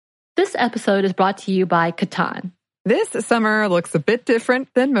This episode is brought to you by Catan. This summer looks a bit different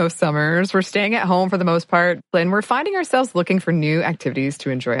than most summers. We're staying at home for the most part, and we're finding ourselves looking for new activities to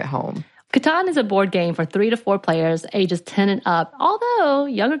enjoy at home. Catan is a board game for 3 to 4 players, ages 10 and up, although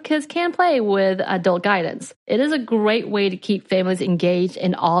younger kids can play with adult guidance. It is a great way to keep families engaged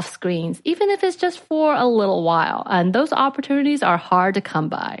and off screens, even if it's just for a little while. And those opportunities are hard to come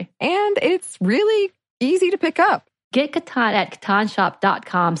by. And it's really easy to pick up. Get Catan at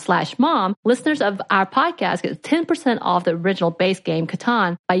catanshop.com/mom. Listeners of our podcast get 10% off the original base game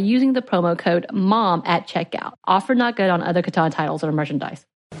Catan by using the promo code MOM at checkout. Offer not good on other Catan titles or merchandise.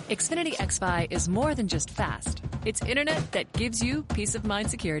 Xfinity XFi is more than just fast. It's internet that gives you peace of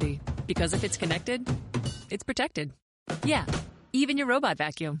mind security. Because if it's connected, it's protected. Yeah, even your robot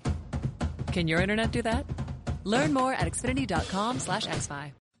vacuum. Can your internet do that? Learn more at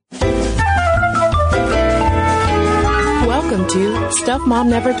xfinity.com/XFi. Welcome to Stuff Mom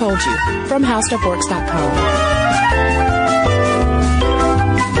Never Told You from HowStuffWorks.com.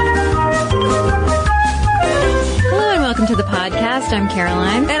 Welcome to the podcast. I'm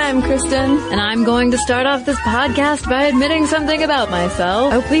Caroline. And I'm Kristen. And I'm going to start off this podcast by admitting something about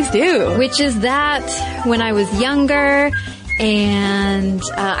myself. Oh, please do. Which is that when I was younger and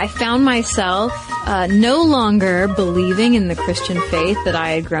I found myself no longer believing in the Christian faith that I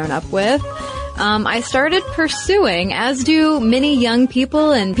had grown up with, I started pursuing, as do many young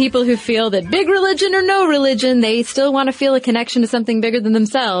people and people who feel that big religion or no religion, they still want to feel a connection to something bigger than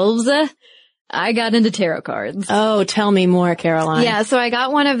themselves. I got into tarot cards. Oh, tell me more, Caroline. Yeah, so I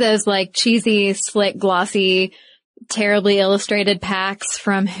got one of those like cheesy, slick, glossy, terribly illustrated packs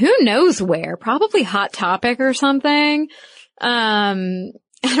from who knows where, probably Hot Topic or something.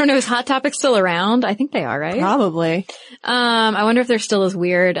 I don't know, is Hot Topic still around? I think they are, right? Probably. I wonder if they're still as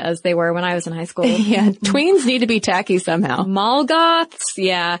weird as they were when I was in high school. Yeah, tweens need to be tacky somehow. Mall goths,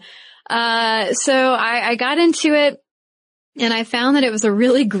 yeah. So I got into it. And I found that it was a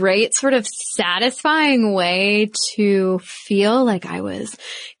really great sort of satisfying way to feel like I was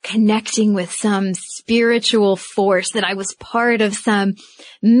connecting with some spiritual force, that I was part of some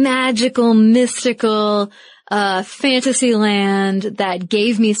magical, mystical, fantasy land that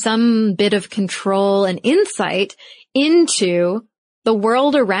gave me some bit of control and insight into the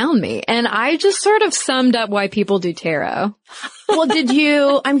world around me. And I just sort of summed up why people do tarot. Well,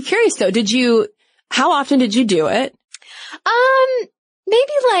 I'm curious though, how often did you do it?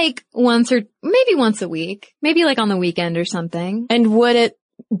 Maybe like once a week, maybe like on the weekend or something. And would it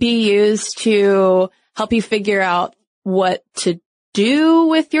be used to help you figure out what to do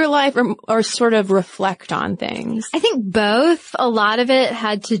with your life or sort of reflect on things? I think both. A lot of it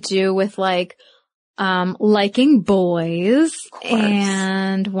had to do with like, liking boys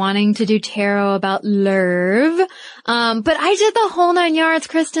and wanting to do tarot about love. But I did the whole 9 yards,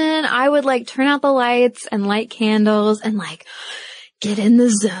 Kristen. I would like turn out the lights and light candles and like get in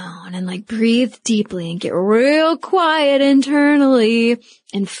the zone and like breathe deeply and get real quiet internally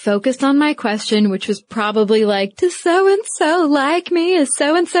and focus on my question, which was probably like, does so-and-so like me? Is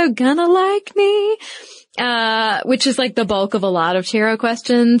so-and-so gonna like me? Which is like the bulk of a lot of tarot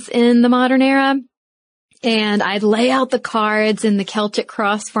questions in the modern era. And I'd lay out the cards in the Celtic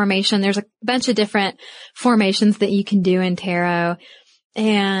cross formation. There's a bunch of different formations that you can do in tarot.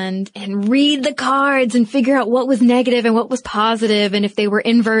 And read the cards and figure out what was negative and what was positive, and if they were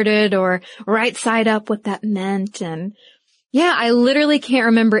inverted or right side up, what that meant. And yeah, I literally can't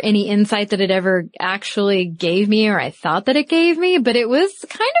remember any insight that it ever actually gave me or I thought that it gave me, but it was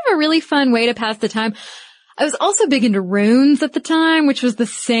kind of a really fun way to pass the time. I was also big into runes at the time, which was the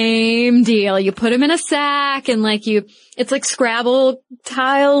same deal. You put them in a sack and it's like Scrabble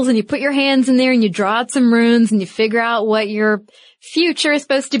tiles, and you put your hands in there and you draw out some runes and you figure out what your future is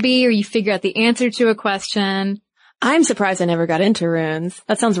supposed to be, or you figure out the answer to a question. I'm surprised I never got into runes.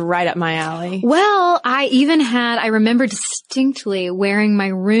 That sounds right up my alley. Well, I remember distinctly wearing my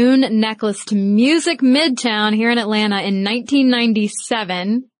rune necklace to Music Midtown here in Atlanta in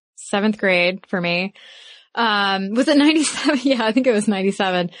 1997, 7th grade for me. Was it 97? Yeah, I think it was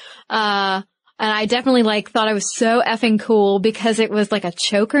 97. And I definitely thought I was so effing cool because it was like a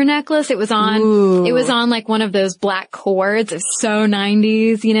choker necklace. It was on like one of those black cords. It was so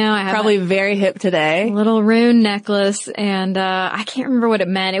 90s, you know. I have probably very hip today. Little rune necklace, and I can't remember what it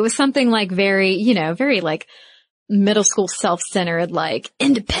meant. It was something like very like middle school self-centered, like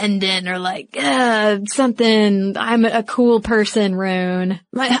independent, or like something, I'm a cool person rune.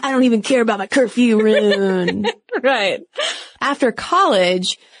 I don't even care about my curfew rune. Right. After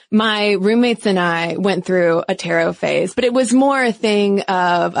college, my roommates and I went through a tarot phase, but it was more a thing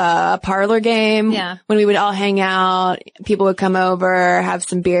of a parlor game. Yeah. When we would all hang out, people would come over, have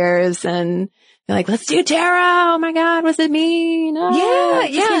some beers, and be like, let's do tarot. Oh my God, what's it mean? Oh,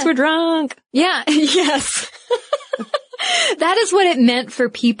 it just means we're drunk. Yeah. Yes. That is what it meant for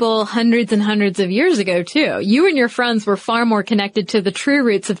people hundreds and hundreds of years ago, too. You and your friends were far more connected to the true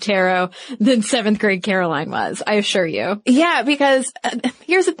roots of tarot than 7th grade Caroline was, I assure you. Yeah, because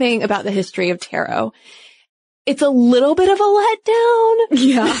here's the thing about the history of tarot. It's a little bit of a letdown.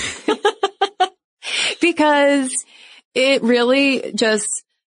 Yeah. Because it really just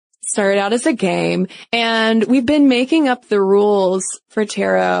started out as a game, and we've been making up the rules for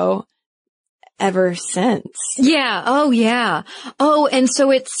tarot ever since. Yeah. Oh, yeah. Oh, and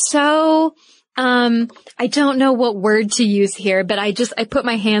so it's so, I don't know what word to use here, but I put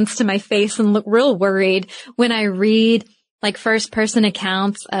my hands to my face and look real worried when I read like first person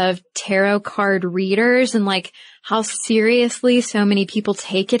accounts of tarot card readers and like how seriously so many people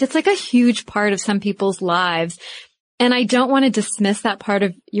take it. It's like a huge part of some people's lives. And I don't want to dismiss that part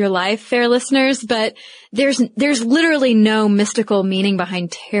of your life, fair listeners, but there's literally no mystical meaning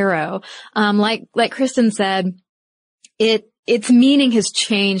behind tarot. Like Kristen said, its meaning has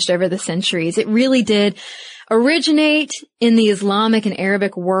changed over the centuries. It really did originate in the Islamic and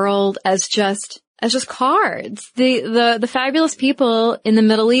Arabic world as just cards. The fabulous people in the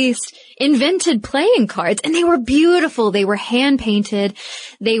Middle East invented playing cards, and they were beautiful. They were hand painted.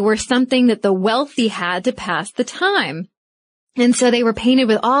 They were something that the wealthy had to pass the time. And so they were painted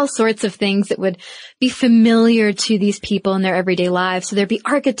with all sorts of things that would be familiar to these people in their everyday lives. So there'd be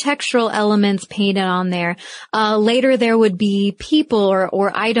architectural elements painted on there. Later there would be people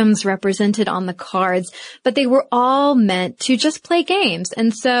or items represented on the cards, but they were all meant to just play games.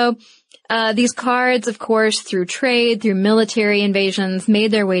 And so these cards, of course, through trade, through military invasions,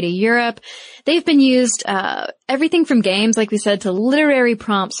 made their way to Europe. They've been used, everything from games, like we said, to literary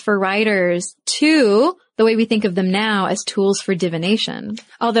prompts for writers, to the way we think of them now as tools for divination.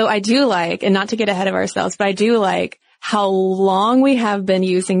 Although I do like, and not to get ahead of ourselves, but I do like how long we have been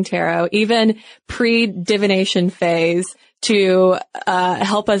using tarot, even pre-divination phase, to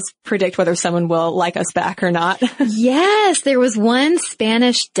help us predict whether someone will like us back or not. Yes, there was one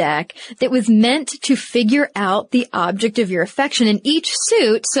Spanish deck that was meant to figure out the object of your affection. And each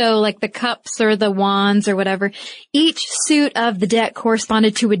suit, so like the cups or the wands or whatever, each suit of the deck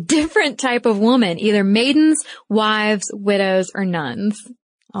corresponded to a different type of woman, either maidens, wives, widows, or nuns.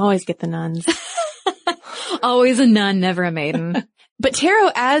 Always get the nuns. Always a nun, never a maiden. But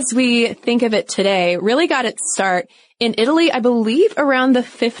tarot, as we think of it today, really got its start in Italy, I believe around the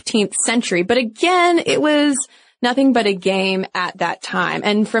 15th century. But again, it was nothing but a game at that time.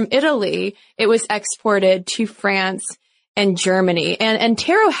 And from Italy, it was exported to France and Germany. And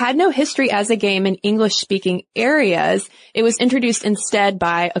tarot had no history as a game in English-speaking areas. It was introduced instead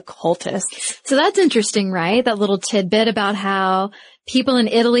by occultists. So that's interesting, right? That little tidbit about how people in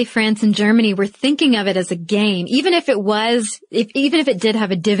Italy, France, and Germany were thinking of it as a game. Even if it did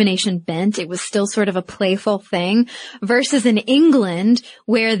have a divination bent, it was still sort of a playful thing, versus in England,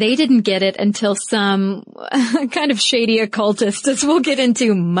 where they didn't get it until some kind of shady occultist, as we'll get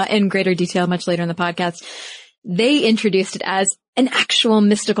into in greater detail much later in the podcast. They introduced it as an actual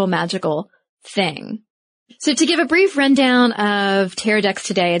mystical, magical thing. So to give a brief rundown of tarot decks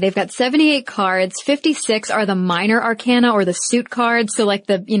today, they've got 78 cards. 56 are the minor arcana or the suit cards. So like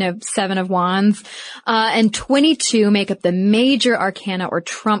the, 7 of wands. And 22 make up the major arcana or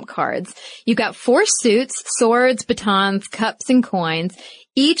trump cards. You've got 4 suits, swords, batons, cups, and coins,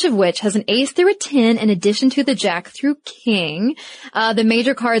 each of which has an ace through a 10 in addition to the jack through king. The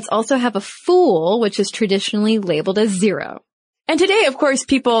major cards also have a fool, which is traditionally labeled as 0. And today, of course,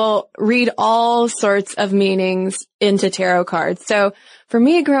 people read all sorts of meanings into tarot cards. So for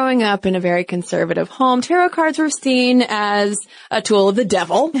me, growing up in a very conservative home, tarot cards were seen as a tool of the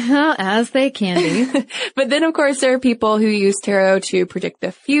devil. As they can be. But then, of course, there are people who use tarot to predict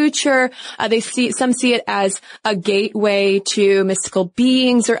the future. Some see it as a gateway to mystical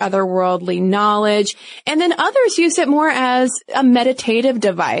beings or otherworldly knowledge. And then others use it more as a meditative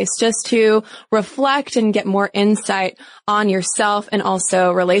device, just to reflect and get more insight on yourself and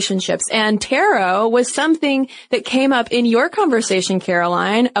also relationships. And tarot was something that came up in your conversation,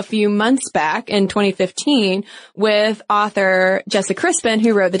 Caroline, a few months back in 2015 with author Jessica Crispin,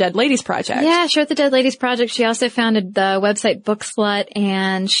 who wrote the Dead Ladies Project. Yeah, she wrote the Dead Ladies Project. She also founded the website Bookslut,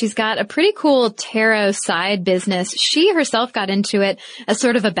 and she's got a pretty cool tarot side business. She herself got into it as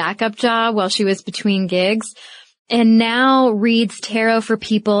sort of a backup job while she was between gigs. and now reads tarot for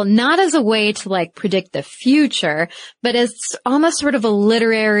people not as a way to like predict the future, but as almost sort of a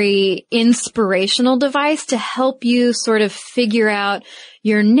literary inspirational device to help you sort of figure out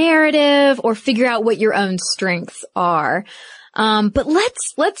your narrative or figure out what your own strengths are. But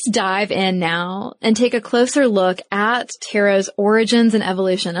let's dive in now and take a closer look at tarot's origins and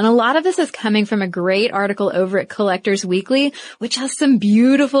evolution. And a lot of this is coming from a great article over at Collectors Weekly, which has some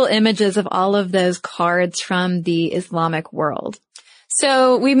beautiful images of all of those cards from the Islamic world.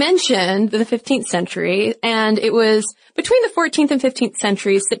 So we mentioned the 15th century, and it was between the 14th and 15th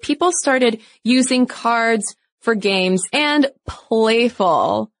centuries that people started using cards for games and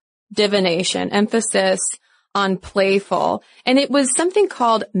playful divination, emphasis on playful. And it was something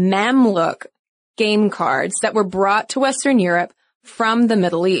called Mamluk game cards that were brought to Western Europe from the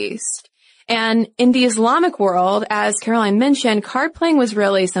Middle East. And in the Islamic world, as Caroline mentioned, card playing was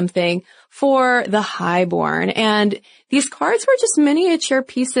really something for the highborn. And these cards were just miniature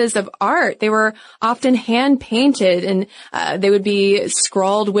pieces of art. They were often hand painted, and they would be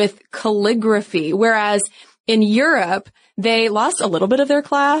scrawled with calligraphy. Whereas in Europe, they lost a little bit of their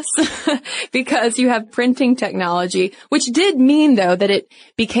class because you have printing technology, which did mean, though, that it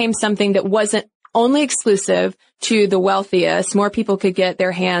became something that wasn't only exclusive to the wealthiest. More people could get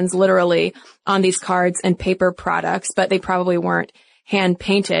their hands literally on these cards and paper products, but they probably weren't hand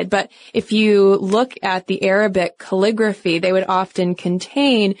painted. But if you look at the Arabic calligraphy, they would often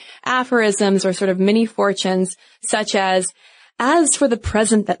contain aphorisms or sort of mini fortunes such as for the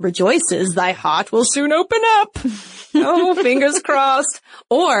present that rejoices, thy heart will soon open up. Oh, fingers crossed.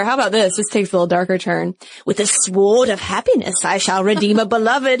 Or how about this? This takes a little darker turn. With a sword of happiness, I shall redeem a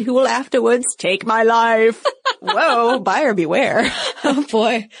beloved who will afterwards take my life. Whoa, buyer beware. Oh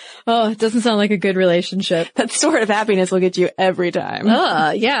boy. Oh, it doesn't sound like a good relationship. That sword of happiness will get you every time.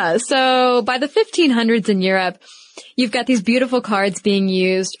 Yeah. So by the 1500s in Europe, you've got these beautiful cards being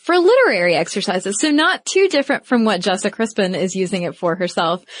used for literary exercises. So not too different from what Jessa Crispin is using it for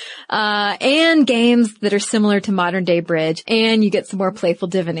herself. And games that are similar to modern day bridge. And you get some more playful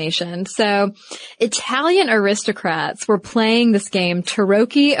divination. So Italian aristocrats were playing this game,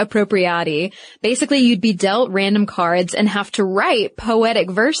 Tarocchi Appropriati. Basically, you'd be dealt random cards and have to write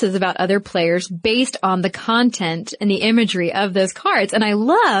poetic verses about other players based on the content and the imagery of those cards. And I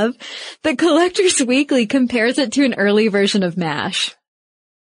love that Collectors Weekly compares it to an early version of MASH.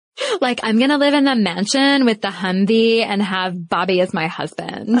 Like, I'm gonna live in the mansion with the Humvee and have Bobby as my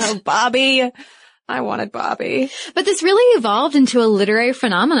husband. Oh, Bobby. I wanted Bobby. But this really evolved into a literary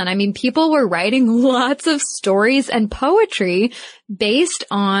phenomenon. I mean, people were writing lots of stories and poetry based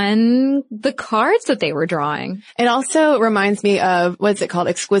on the cards that they were drawing. It also reminds me of, what's it called?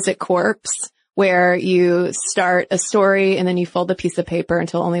 Exquisite Corpse, where you start a story and then you fold the piece of paper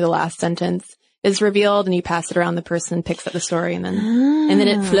until only the last sentence is revealed, and you pass it around, the person picks up the story, and then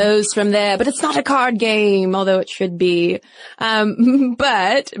it flows from there. But it's not a card game, although it should be.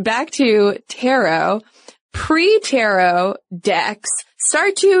 But back to tarot. Pre-tarot decks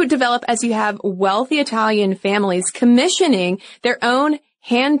start to develop as you have wealthy Italian families commissioning their own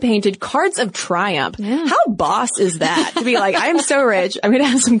hand-painted cards of triumph. Yeah. How boss is that? To be like, I am so rich, I'm going to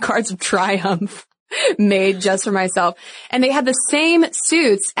have some cards of triumph made just for myself. And they had the same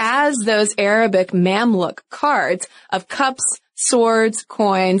suits as those Arabic Mamluk cards of cups, swords,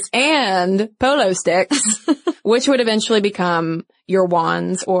 coins, and polo sticks, which would eventually become your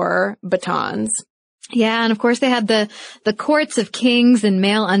wands or batons. Yeah, and of course they had the courts of kings and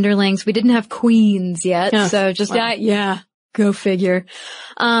male underlings. We didn't have queens yet, so just that, go figure.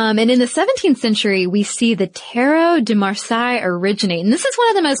 And in the 17th century, we see the Tarot de Marseille originate. And this is one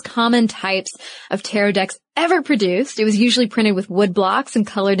of the most common types of tarot decks ever produced. It was usually printed with wood blocks and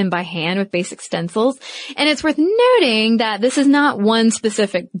colored in by hand with basic stencils. And it's worth noting that this is not one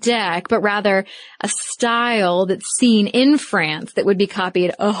specific deck, but rather a style that's seen in France that would be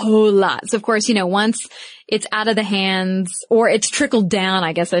copied a whole lot. So of course, once it's out of the hands, or it's trickled down,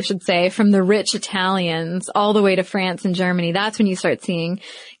 I guess I should say, from the rich Italians all the way to France and Germany, that's when you start seeing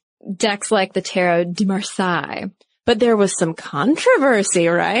decks like the Tarot de Marseille. But there was some controversy,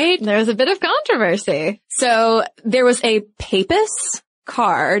 right? There was a bit of controversy. So there was a Papus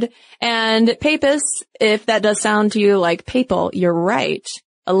card, and Papus, if that does sound to you like papal, you're right.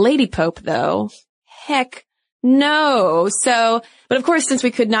 A lady pope, though, heck no. So, but of course, since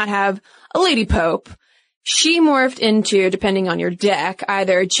we could not have a lady pope, she morphed into, depending on your deck,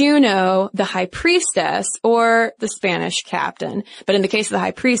 either Juno, the high priestess, or the Spanish captain. But in the case of the high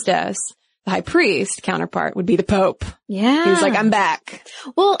priestess, the high priest counterpart would be the Pope. Yeah. He was like, I'm back.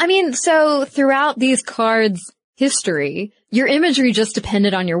 Well, I mean, so throughout these cards' history, your imagery just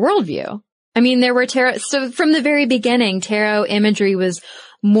depended on your worldview. I mean, there were tarot. So from the very beginning, tarot imagery was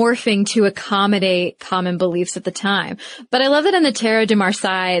morphing to accommodate common beliefs at the time. But I love that in the Tarot de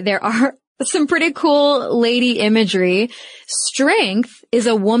Marseille, there are some pretty cool lady imagery. Strength is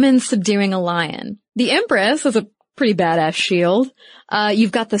a woman subduing a lion. The Empress is a pretty badass shield.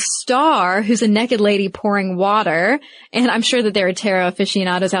 You've got the Star, who's a naked lady pouring water. And I'm sure that there are tarot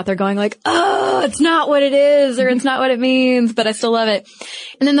aficionados out there going like, oh, it's not what it is, or it's not what it means, but I still love it.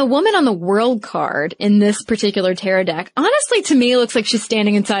 And then the woman on the World card in this particular tarot deck, honestly, to me, looks like she's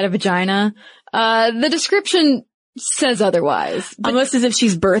standing inside a vagina. The description says otherwise. Almost as if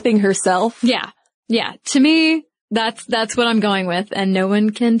she's birthing herself. Yeah. Yeah. To me, that's what I'm going with, and no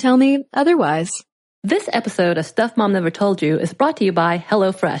one can tell me otherwise. This episode of Stuff Mom Never Told You is brought to you by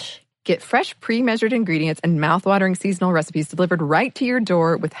HelloFresh. Get fresh, pre-measured ingredients and mouth-watering seasonal recipes delivered right to your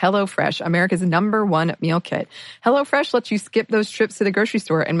door with HelloFresh, America's #1 meal kit. HelloFresh lets you skip those trips to the grocery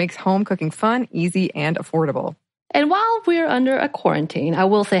store and makes home cooking fun, easy, and affordable. And while we're under a quarantine, I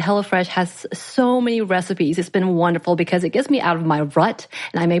will say HelloFresh has so many recipes. It's been wonderful because it gets me out of my rut,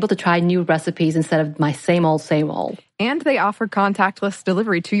 and I'm able to try new recipes instead of my same old, same old. And they offer contactless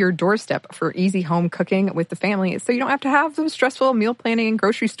delivery to your doorstep for easy home cooking with the family, so you don't have to have those stressful meal planning and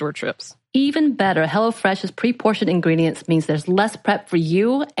grocery store trips. Even better, HelloFresh's pre-portioned ingredients means there's less prep for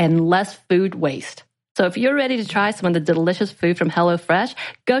you and less food waste. So if you're ready to try some of the delicious food from HelloFresh,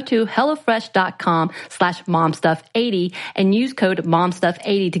 go to HelloFresh.com/momstuff80 and use code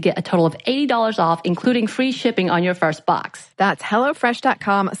momstuff80 to get a total of $80 off, including free shipping on your first box. That's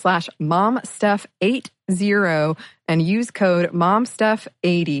HelloFresh.com/momstuff80 and use code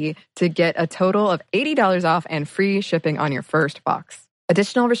momstuff80 to get a total of $80 off and free shipping on your first box.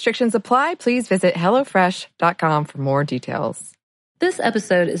 Additional restrictions apply. Please visit HelloFresh.com for more details. This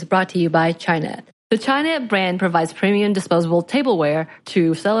episode is brought to you by Chinet. The Chinet brand provides premium disposable tableware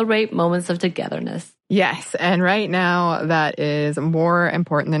to celebrate moments of togetherness. Yes, and right now that is more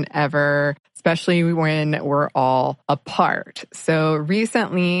important than ever, especially when we're all apart. So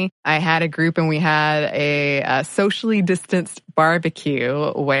recently I had a group and we had a socially distanced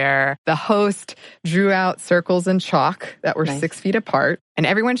barbecue where the host drew out circles and chalk that were 6 feet apart. And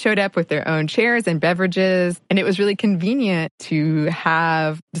everyone showed up with their own chairs and beverages. And it was really convenient to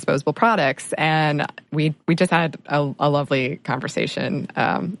have disposable products. And we just had a lovely conversation.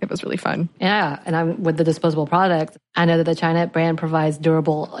 It was really fun. Yeah. And with the disposable products, I know that the Chinet brand provides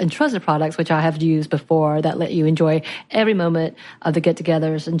durable and trusted products, which I have used before, that let you enjoy every moment of the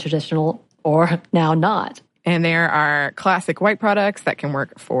get-togethers and traditional or now not. And there are classic white products that can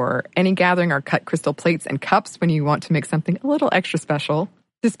work for any gathering, or cut crystal plates and cups when you want to make something a little extra special.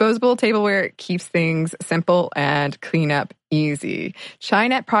 Disposable tableware keeps things simple and cleanup easy.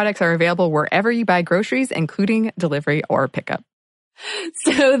 Chinet products are available wherever you buy groceries, including delivery or pickup.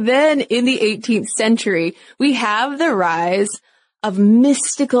 So then in the 18th century, we have the rise of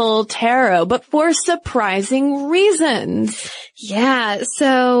mystical tarot, but for surprising reasons. Yeah.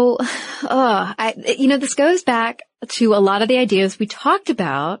 So, this goes back to a lot of the ideas we talked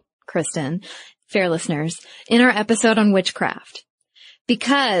about, Kristen, fair listeners, in our episode on witchcraft.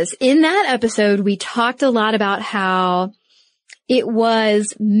 Because in that episode, we talked a lot about how it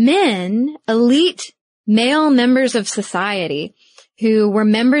was men, elite male members of society, who were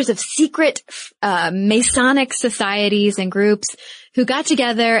members of secret Masonic societies and groups who got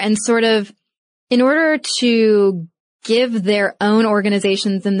together and sort of, in order to give their own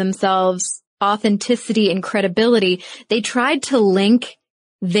organizations and themselves authenticity and credibility, they tried to link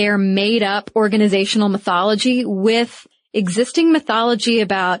their made-up organizational mythology with existing mythology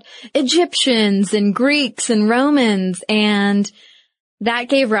about Egyptians and Greeks and Romans, and that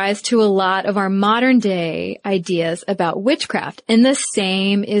gave rise to a lot of our modern day ideas about witchcraft. And the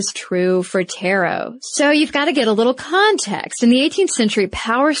same is true for tarot. So you've got to get a little context. In the 18th century,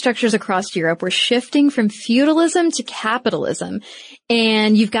 power structures across Europe were shifting from feudalism to capitalism.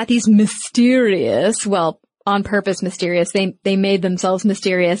 And you've got these mysterious, well, on purpose mysterious, they made themselves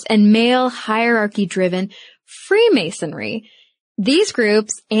mysterious, and male hierarchy driven Freemasonry. These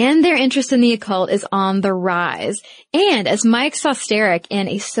groups and their interest in the occult is on the rise. And as Mike Sosteric in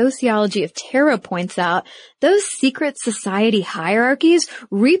A Sociology of Tarot points out, those secret society hierarchies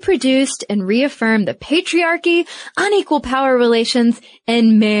reproduced and reaffirmed the patriarchy, unequal power relations,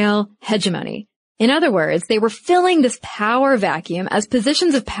 and male hegemony. In other words, they were filling this power vacuum as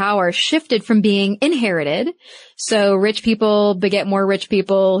positions of power shifted from being inherited. So rich people beget more rich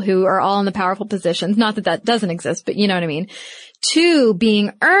people who are all in the powerful positions. Not that that doesn't exist, but you know what I mean. to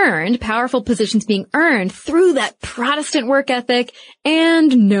being earned, powerful positions being earned through that Protestant work ethic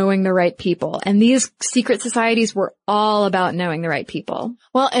and knowing the right people. And these secret societies were all about knowing the right people.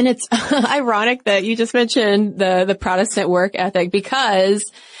 Well, and it's ironic that you just mentioned the Protestant work ethic, because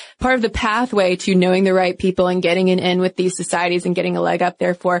part of the pathway to knowing the right people and getting an in with these societies and getting a leg up,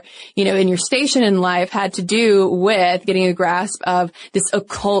 therefore, in your station in life had to do with getting a grasp of this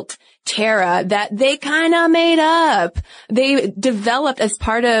occult Terra that they kind of made up. They developed as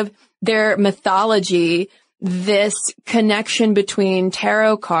part of their mythology this connection between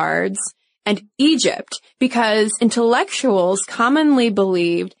tarot cards and Egypt, because intellectuals commonly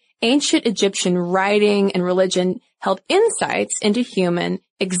believed ancient Egyptian writing and religion held insights into human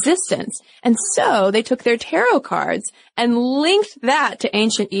existence. And so they took their tarot cards and linked that to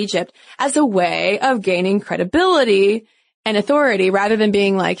ancient Egypt as a way of gaining credibility and authority, rather than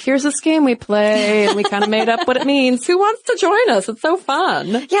being like, here's this game we play and we kind of made up what it means. Who wants to join us? It's so fun.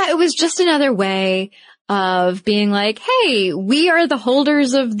 Yeah, it was just another way of being like, hey, we are the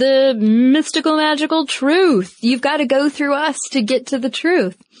holders of the mystical, magical truth. You've got to go through us to get to the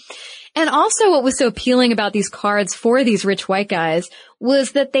truth. And also what was so appealing about these cards for these rich white guys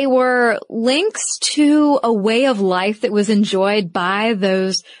was that they were links to a way of life that was enjoyed by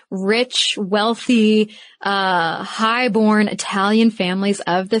those rich, wealthy, high-born Italian families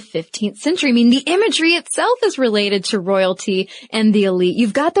of the 15th century. I mean, the imagery itself is related to royalty and the elite.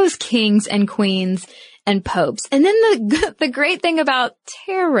 You've got those kings and queens and popes. And then the great thing about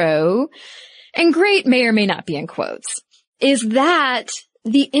tarot, and great may or may not be in quotes, is that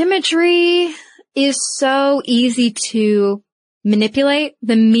the imagery is so easy to manipulate.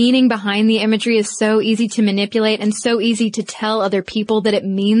 The meaning behind the imagery is so easy to manipulate and so easy to tell other people that it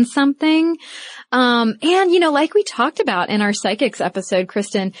means something. And like we talked about in our psychics episode,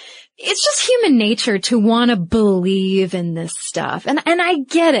 Kristen, it's just human nature to want to believe in this stuff. And I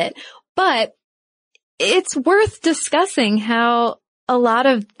get it, but it's worth discussing how a lot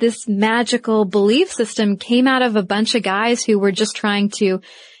of this magical belief system came out of a bunch of guys who were just trying to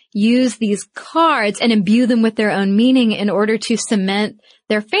use these cards and imbue them with their own meaning in order to cement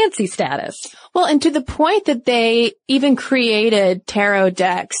their fancy status. Well, and to the point that they even created tarot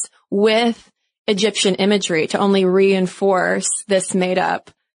decks with Egyptian imagery to only reinforce this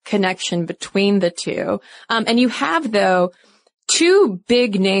made-up connection between the two. And you have, though, two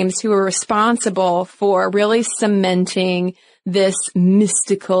big names who are responsible for really cementing this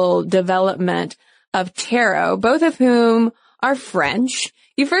mystical development of tarot, both of whom are French.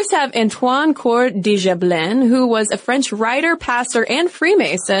 You first have Antoine Court de Gébelin, who was a French writer, pastor, and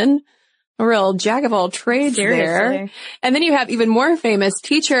Freemason. A real jack of all trades there. And then you have even more famous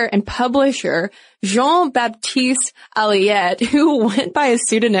teacher and publisher, Jean-Baptiste Alliette, who went by a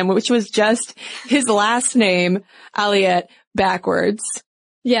pseudonym, which was just his last name, Alliette, backwards.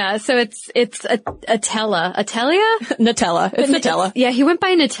 Yeah, so it's Atella. Atelia? Nutella. It's Nutella. Yeah, he went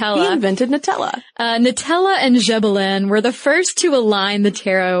by Nutella. He invented Nutella. Nutella and Gébelin were the first to align the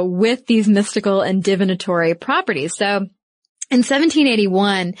tarot with these mystical and divinatory properties. So in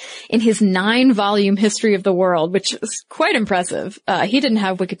 1781, in his 9-volume History of the World, which is quite impressive, he didn't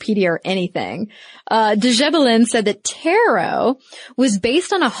have Wikipedia or anything, de Gébelin said that tarot was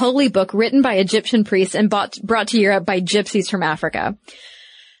based on a holy book written by Egyptian priests and brought to Europe by gypsies from Africa.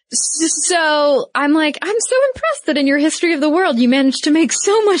 So I'm like, I'm so impressed that in your History of the World you managed to make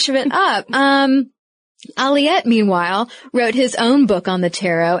so much of it up. Alliette, meanwhile, wrote his own book on the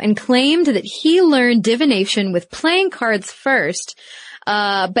tarot and claimed that he learned divination with playing cards first,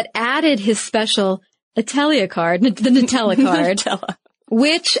 but added his special Atelia card, the Nutella card, Nutella.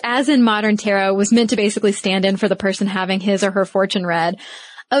 Which, as in modern tarot, was meant to basically stand in for the person having his or her fortune read.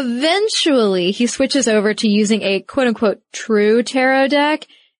 Eventually, he switches over to using a quote-unquote true tarot deck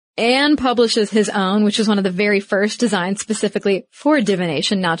and publishes his own, which is one of the very first designed specifically for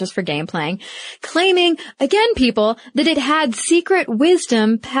divination, not just for game playing, claiming, again, people, that it had secret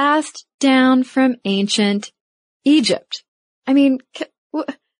wisdom passed down from ancient Egypt. I mean,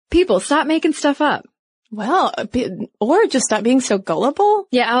 people, stop making stuff up. Well, or just stop being so gullible.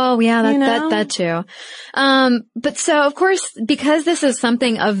 Yeah. Oh, yeah. That too. But so, of course, because this is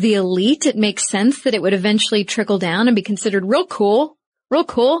something of the elite, it makes sense that it would eventually trickle down and be considered real cool. Real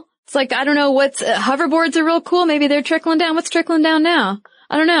cool. It's like, I don't know what's, hoverboards are real cool. Maybe they're trickling down. What's trickling down now?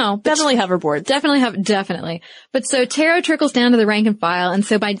 I don't know. Definitely hoverboards. Definitely. But so tarot trickles down to the rank and file. And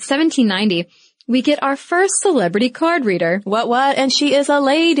so by 1790, we get our first celebrity card reader. What? And she is a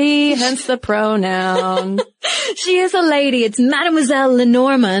lady, hence the pronoun. She is a lady. It's Mademoiselle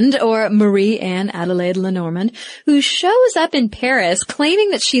Lenormand, or Marie Anne Adelaide Lenormand, who shows up in Paris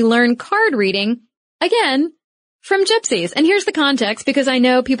claiming that she learned card reading, again, from gypsies. And here's the context, because I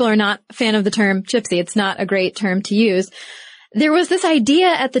know people are not a fan of the term gypsy. It's not a great term to use. There was this idea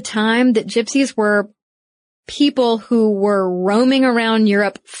at the time that gypsies were people who were roaming around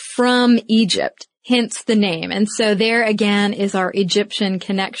Europe from Egypt, hence the name. And so there again is our Egyptian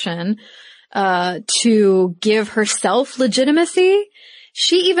connection, to give herself legitimacy.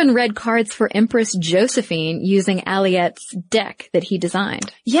 She even read cards for Empress Josephine using Aliette's deck that he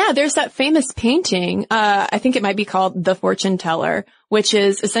designed. Yeah, there's that famous painting, I think it might be called The Fortune Teller, which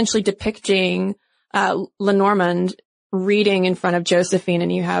is essentially depicting Lenormand reading in front of Josephine,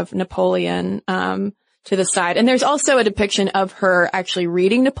 and you have Napoleon to the side. And there's also a depiction of her actually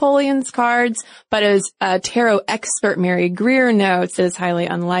reading Napoleon's cards, but as tarot expert Mary Greer notes, it is highly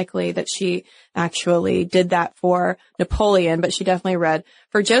unlikely that she actually did that for Napoleon, but she definitely read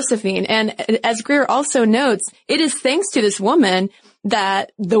for Josephine. And as Greer also notes, it is thanks to this woman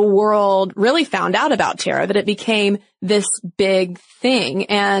that the world really found out about tarot, that it became this big thing.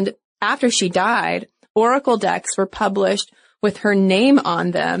 And after she died, oracle decks were published with her name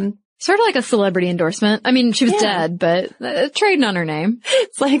on them. Sort of like a celebrity endorsement. I mean, she was dead, but trading on her name.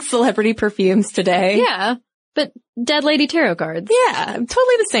 It's like celebrity perfumes today. Yeah, but dead lady tarot cards. Yeah,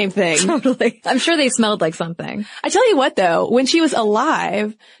 totally the same thing. Totally. I'm sure they smelled like something. I tell you what, though, when she was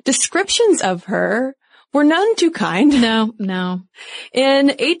alive, descriptions of her were none too kind. No. In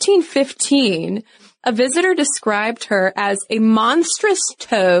 1815, a visitor described her as a monstrous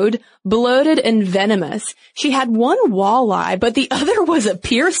toad, bloated and venomous. She had one walleye, but the other was a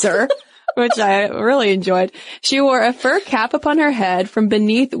piercer, which I really enjoyed. She wore a fur cap upon her head, from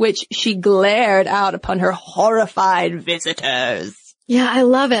beneath which she glared out upon her horrified visitors. Yeah, I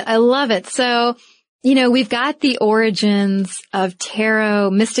love it. So, we've got the origins of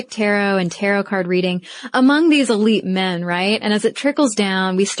tarot, mystic tarot, and tarot card reading among these elite men, right? And as it trickles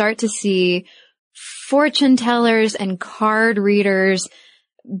down, we start to see fortune tellers and card readers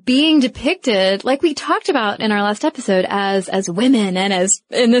being depicted, like we talked about in our last episode, as women, and as,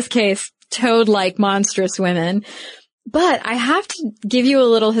 in this case, toad-like monstrous women. But I have to give you a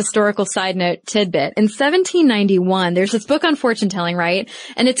little historical side note tidbit. In 1791, there's this book on fortune telling, right?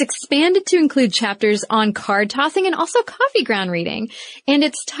 And it's expanded to include chapters on card tossing and also coffee ground reading. And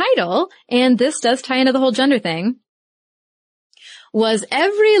its title, and this does tie into the whole gender thing, was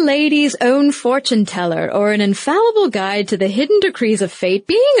Every Lady's Own Fortune Teller, or an Infallible Guide to the Hidden Decrees of Fate,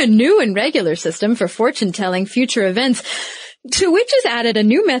 being a new and regular system for fortune telling future events, to which is added a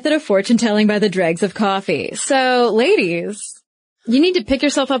new method of fortune telling by the dregs of coffee. So, ladies, you need to pick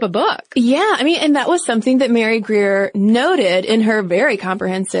yourself up a book. Yeah, I mean, and that was something that Mary Greer noted in her very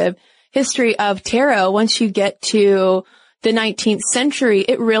comprehensive history of tarot. Once you get to the 19th century,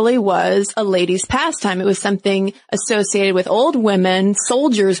 it really was a lady's pastime. It was something associated with old women,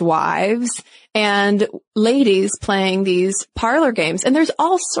 soldiers' wives, and ladies playing these parlor games. And there's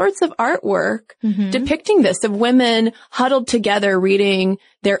all sorts of artwork depicting this, of women huddled together reading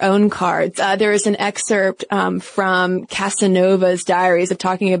their own cards. There is an excerpt from Casanova's diaries of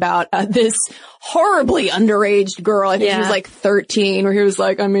talking about this horribly underaged girl. I think she was like 13, where he was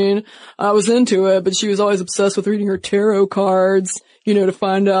like, I mean, I was into it, but she was always obsessed with reading her tarot cards, to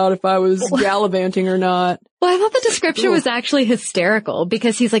find out if I was gallivanting or not. Well, I thought the description was actually hysterical,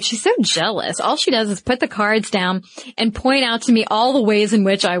 because he's like, she's so jealous. All she does is put the cards down and point out to me all the ways in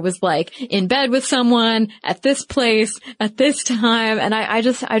which I was like in bed with someone at this place at this time. And I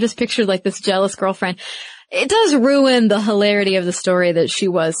just pictured like this jealous girlfriend. It does ruin the hilarity of the story that she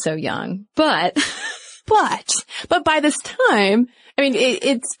was so young, but by this time, I mean,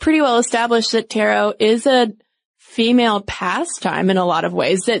 it's pretty well established that tarot is a female pastime in a lot of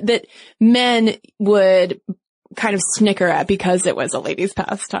ways that men would kind of snicker at because it was a lady's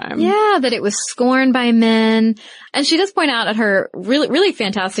pastime. Yeah, that it was scorned by men. And she does point out at her really, really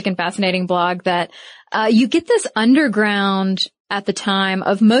fantastic and fascinating blog that you get this underground at the time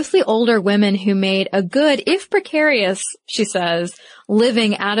of mostly older women who made a good, if precarious, she says,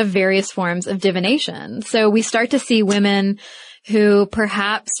 living out of various forms of divination. So we start to see women who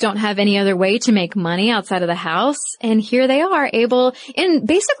perhaps don't have any other way to make money outside of the house. And here they are, able, in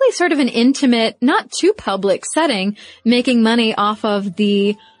basically sort of an intimate, not too public setting, making money off of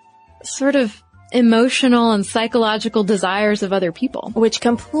the sort of emotional and psychological desires of other people. Which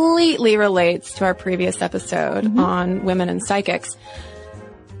completely relates to our previous episode on women and psychics.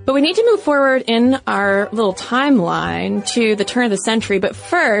 But we need to move forward in our little timeline to the turn of the century. But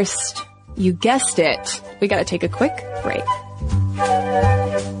first, you guessed it, we got to take a quick break.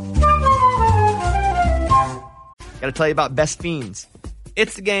 Gotta tell you about Best Fiends.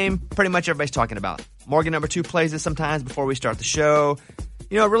 It's the game pretty much everybody's talking about. Morgan number 2 plays this sometimes before we start the show.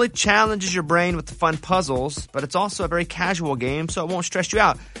 You know, it really challenges your brain with the fun puzzles, but it's also a very casual game, so it won't stress you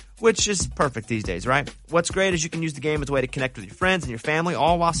out, which is perfect these days, right? What's great is you can use the game as a way to connect with your friends and your family,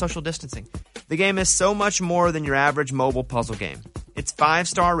 all while social distancing. The game is so much more than your average mobile puzzle game. It's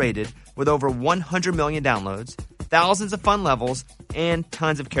 5-star rated with over 100 million downloads, thousands of fun levels, and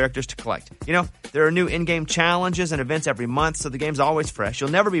tons of characters to collect. You know, there are new in-game challenges and events every month, so the game's always fresh. You'll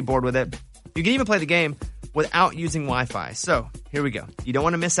never be bored with it. You can even play the game without using Wi-Fi. So, here we go. You don't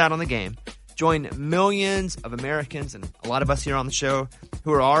want to miss out on the game. Join millions of Americans and a lot of us here on the show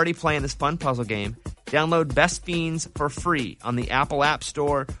who are already playing this fun puzzle game. Download Best Fiends for free on the Apple App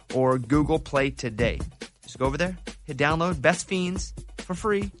Store or Google Play today. Just go over there, hit download Best Fiends for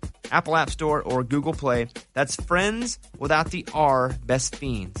free, Apple App Store or Google Play. That's Friends without the R, Best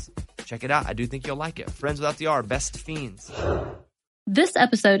Fiends. Check it out. I do think you'll like it. Friends without the R, Best Fiends. This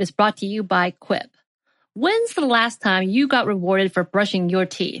episode is brought to you by Quip. When's the last time you got rewarded for brushing your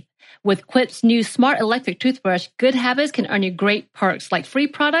teeth? With Quip's new smart electric toothbrush, good habits can earn you great perks like free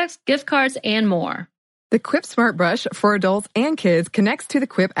products, gift cards, and more. The Quip Smart Brush for adults and kids connects to the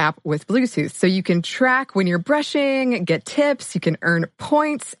Quip app with Bluetooth, so you can track when you're brushing, get tips, you can earn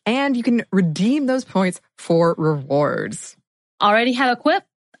points, and you can redeem those points for rewards. Already have a Quip?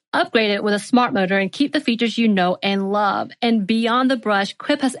 Upgrade it with a smart motor and keep the features you know and love. And beyond the brush,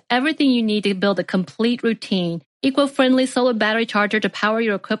 Quip has everything you need to build a complete routine. Eco-friendly solar battery charger to power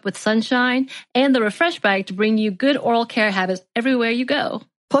your Quip with sunshine, and the refresh bag to bring you good oral care habits everywhere you go.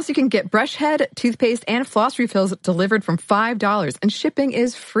 Plus, you can get brush head, toothpaste, and floss refills delivered from $5, and shipping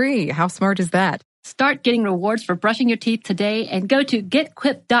is free. How smart is that? Start getting rewards for brushing your teeth today and go to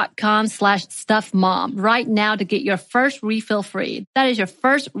getquip.com/stuffmom right now to get your first refill free. That is your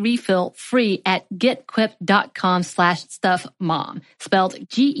first refill free at getquip.com/stuffmom. Spelled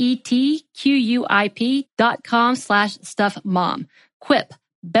GETQUIP.com/stuffmom. Quip.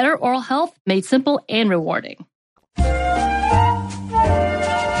 Better oral health made simple and rewarding.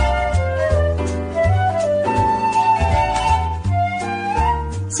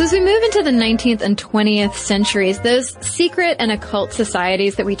 So as we move into the 19th and 20th centuries, those secret and occult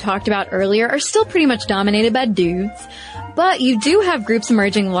societies that we talked about earlier are still pretty much dominated by dudes. But you do have groups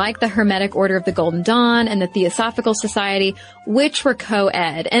emerging like the Hermetic Order of the Golden Dawn and the Theosophical Society, which were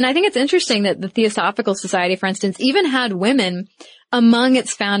co-ed. And I think it's interesting that the Theosophical Society, for instance, even had women among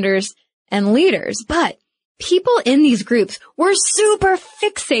its founders and leaders. But people in these groups were super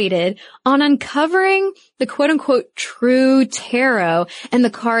fixated on uncovering the quote-unquote true tarot and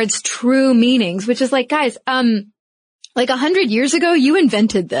the card's true meanings, which is like, guys, like 100 years ago, you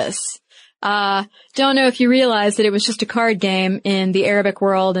invented this. Don't know if you realized that it was just a card game in the Arabic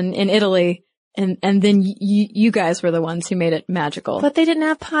world and in Italy. And then you guys were the ones who made it magical. But they didn't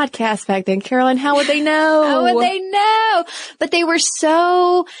have podcasts back then, Caroline. How would they know? How would they know? But they were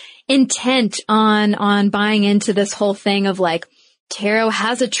so intent on buying into this whole thing of like, tarot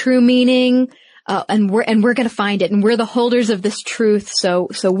has a true meaning, and we're going to find it, and we're the holders of this truth. So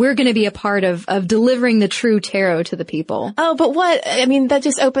we're going to be a part of delivering the true tarot to the people. Oh, but what? I mean, that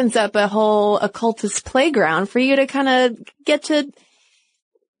just opens up a whole occultist playground for you to kind of get to,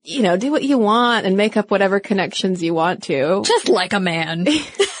 you know, do what you want and make up whatever connections you want to. Just like a man.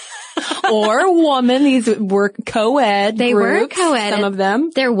 Or a woman. These were co-ed They groups, were co-ed. some of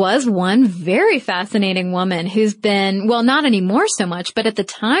them. There was one very fascinating woman who's been, well, not anymore so much, but at the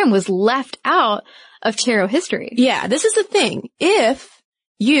time was left out of tarot history. Yeah, this is the thing. If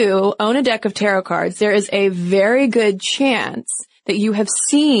you own a deck of tarot cards, there is a very good chance that you have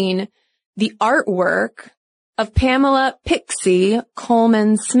seen the artwork of Pamela Pixie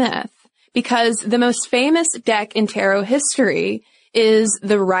Coleman Smith, because the most famous deck in tarot history is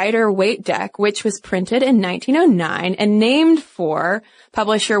the Rider-Waite deck, which was printed in 1909 and named for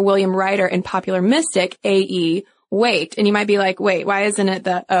publisher William Rider and popular mystic A.E. Waite. And you might be like, wait, why isn't it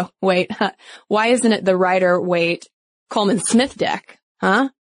the Rider-Waite Coleman Smith deck? Huh?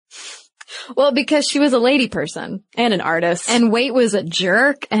 Well, because she was a lady person. And an artist. And Waite was a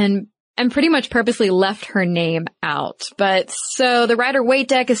jerk and pretty much purposely left her name out. But so the Rider-Waite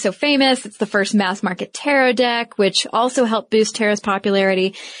deck is so famous. It's the first mass market tarot deck, which also helped boost tarot's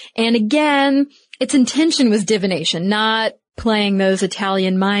popularity. And again, its intention was divination, not playing those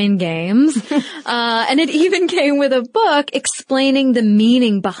Italian mind games. And it even came with a book explaining the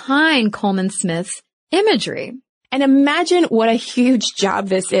meaning behind Coleman Smith's imagery. And imagine what a huge job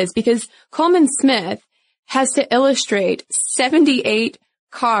this is, because Coleman Smith has to illustrate 78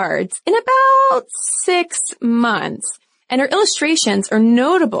 cards in about 6 months. And her illustrations are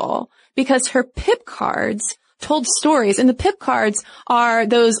notable because her pip cards told stories. And the pip cards are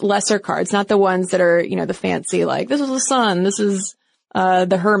those lesser cards, not the ones that are, you know, the fancy, like, this is the sun, this is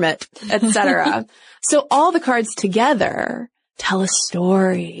the Hermit, etc. So all the cards together tell a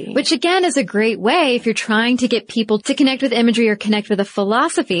story. Which again is a great way if you're trying to get people to connect with imagery or connect with a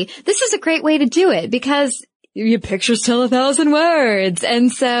philosophy. This is a great way to do it because your pictures tell 1,000 words.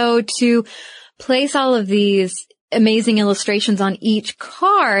 And so to place all of these amazing illustrations on each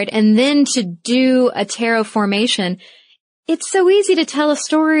card and then to do a tarot formation, it's so easy to tell a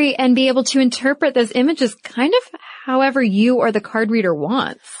story and be able to interpret those images kind of however you or the card reader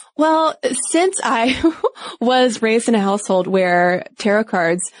wants. Well, since I was raised in a household where tarot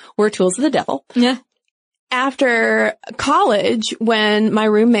cards were tools of the devil. Yeah. After college, when my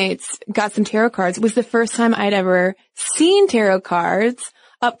roommates got some tarot cards, it was the first time I'd ever seen tarot cards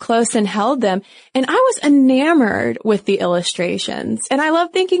up close and held them. And I was enamored with the illustrations. And I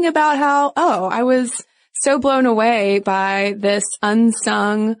love thinking about how, I was so blown away by this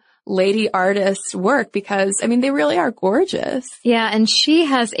unsung lady artist's work because, I mean, they really are gorgeous. Yeah, and she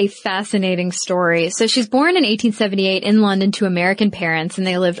has a fascinating story. So she's born in 1878 in London to American parents, and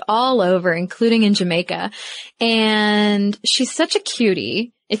they lived all over, including in Jamaica. And she's such a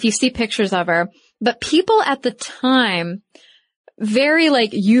cutie, if you see pictures of her. But people at the time very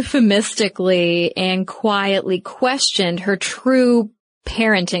euphemistically and quietly questioned her true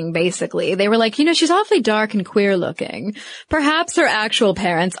parenting, basically. They were like, she's awfully dark and queer looking. Perhaps her actual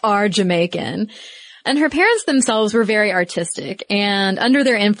parents are Jamaican. And her parents themselves were very artistic, and under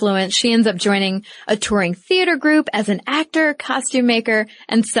their influence, she ends up joining a touring theater group as an actor, costume maker,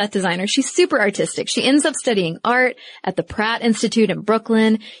 and set designer. She's super artistic. She ends up studying art at the Pratt Institute in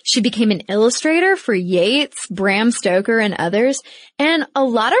Brooklyn. She became an illustrator for Yeats, Bram Stoker, and others. And a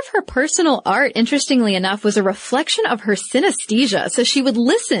lot of her personal art, interestingly enough, was a reflection of her synesthesia. So she would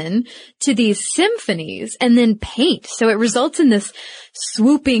listen to these symphonies and then paint. So it results in this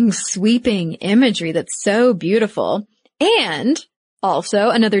swooping, sweeping imagery that's so beautiful. And also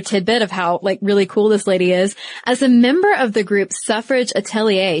another tidbit of how really cool this lady is. As a member of the group Suffrage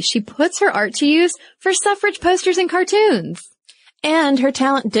Atelier, she puts her art to use for suffrage posters and cartoons. And her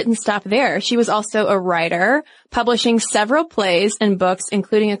talent didn't stop there. She was also a writer, publishing several plays and books,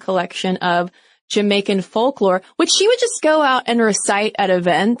 including a collection of Jamaican folklore, which she would just go out and recite at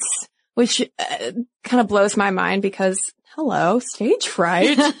events, which kind of blows my mind because, hello, stage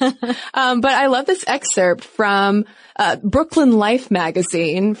fright. But I love this excerpt from Brooklyn Life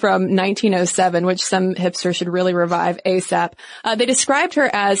magazine from 1907, which some hipsters should really revive ASAP. They described her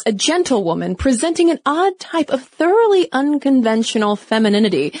as a gentlewoman presenting an odd type of thoroughly unconventional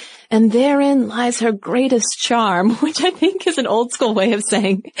femininity. And therein lies her greatest charm, which I think is an old school way of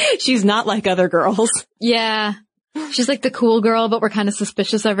saying she's not like other girls. Yeah. She's like the cool girl, but we're kind of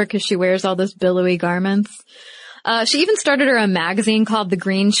suspicious of her because she wears all those billowy garments. She even started her own magazine called The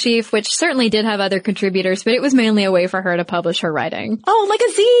Green Sheaf, which certainly did have other contributors, but it was mainly a way for her to publish her writing. Oh, like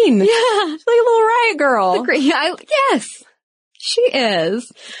a zine. Yeah. She's like a little riot girl. Yes. She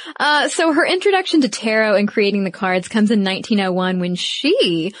is. So her introduction to tarot and creating the cards comes in 1901 when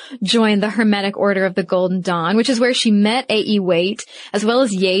she joined the Hermetic Order of the Golden Dawn, which is where she met A.E. Waite, as well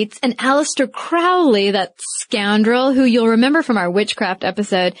as Yeats and Aleister Crowley, that scoundrel who you'll remember from our witchcraft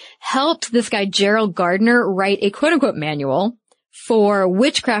episode, helped this guy Gerald Gardner write a quote-unquote manual for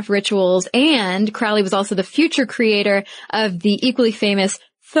witchcraft rituals, and Crowley was also the future creator of the equally famous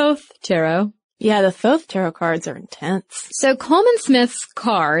Thoth Tarot. Yeah, the Thoth tarot cards are intense. So Coleman Smith's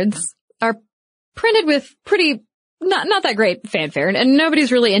cards are printed with pretty, not that great fanfare, and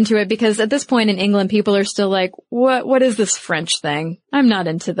nobody's really into it because at this point in England, people are still like, what is this French thing? I'm not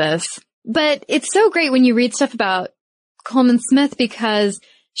into this. But it's so great when you read stuff about Coleman Smith because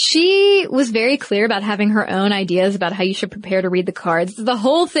she was very clear about having her own ideas about how you should prepare to read the cards. The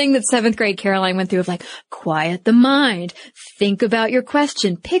whole thing that 7th grade Caroline went through of quiet the mind, think about your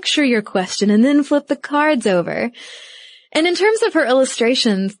question, picture your question, and then flip the cards over. And in terms of her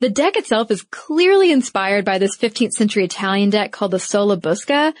illustrations, the deck itself is clearly inspired by this 15th century Italian deck called the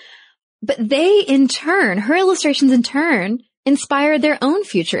Solabusca, but her illustrations in turn, inspired their own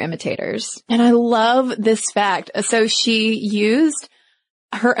future imitators. And I love this fact. So she used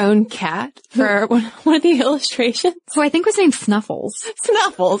her own cat for one of the illustrations. Who I think was named Snuffles.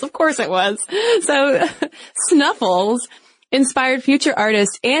 Snuffles, of course it was. So Snuffles inspired future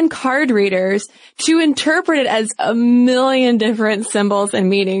artists and card readers to interpret it as a million different symbols and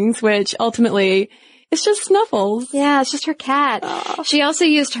meanings, which ultimately it's just Snuffles. Yeah, it's just her cat. Oh. She also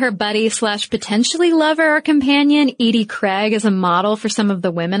used her buddy / potentially lover or companion, Edie Craig, as a model for some of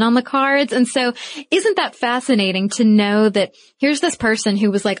the women on the cards. And so isn't that fascinating to know that here's this person who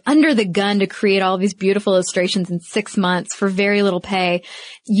was like under the gun to create all these beautiful illustrations in 6 months for very little pay,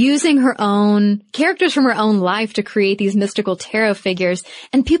 using her own characters from her own life to create these mystical tarot figures.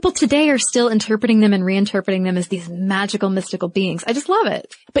 And people today are still interpreting them and reinterpreting them as these magical, mystical beings. I just love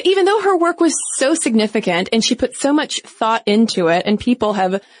it. But even though her work was so significant and she put so much thought into it, and people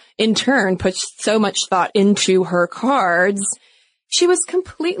have in turn put so much thought into her cards, she was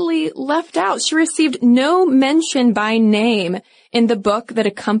completely left out. She received no mention by name in the book that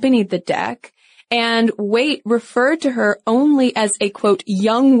accompanied the deck, and Waite referred to her only as a, quote,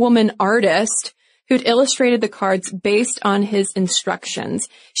 young woman artist who'd illustrated the cards based on his instructions.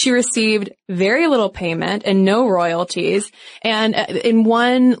 She received very little payment and no royalties, and in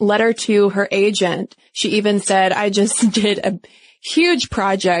one letter to her agent, she even said, I just did a huge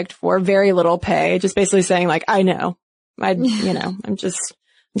project for very little pay, just basically saying, like, I know. I'm just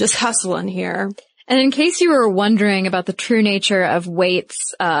hustling here. And in case you were wondering about the true nature of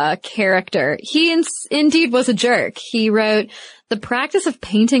Waite's character, he indeed was a jerk. He wrote, "The practice of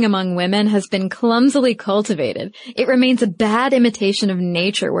painting among women has been clumsily cultivated. It remains a bad imitation of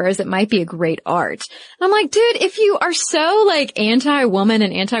nature, whereas it might be a great art." And I'm like, dude, if you are so like anti-woman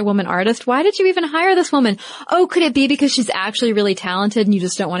and anti-woman artist, why did you even hire this woman? Oh, could it be because she's actually really talented and you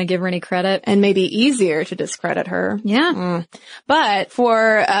just don't want to give her any credit? And maybe easier to discredit her. Yeah. But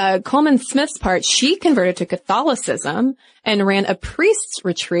for Coleman Smith's part, she converted to Catholicism and ran a priest's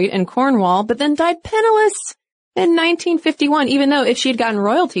retreat in Cornwall, but then died penniless in 1951, even though if she had gotten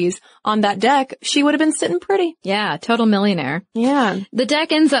royalties on that deck, she would have been sitting pretty. Yeah, total millionaire. Yeah. The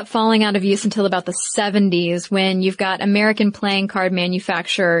deck ends up falling out of use until about the 70s, when you've got American playing card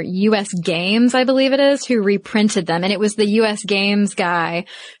manufacturer US Games, I believe it is, who reprinted them. And it was the US Games guy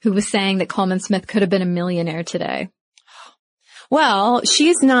who was saying that Coleman Smith could have been a millionaire today. Well,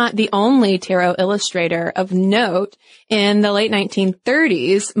 she's not the only tarot illustrator of note. In the late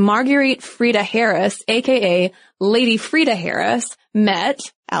 1930s, Marguerite Frieda Harris, aka Lady Frieda Harris, met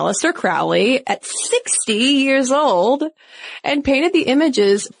Aleister Crowley at 60 years old and painted the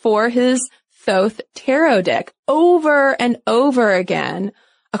images for his Thoth tarot deck over and over again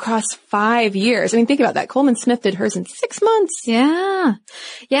across 5 years. I mean, think about that. Coleman Smith did hers in 6 months. Yeah.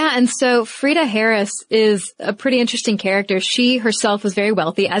 Yeah. And so Frieda Harris is a pretty interesting character. She herself was very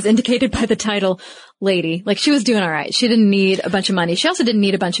wealthy, as indicated by the title Lady. Like, she was doing all right. She didn't need a bunch of money. She also didn't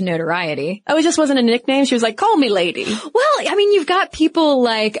need a bunch of notoriety. Oh, it just wasn't a nickname. She was like, call me Lady. Well, I mean, you've got people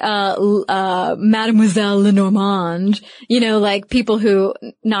like, Mademoiselle Lenormand, like people who,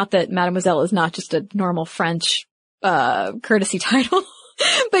 not that Mademoiselle is not just a normal French, courtesy title.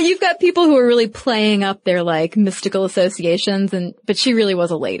 But you've got people who are really playing up their like mystical associations, but she really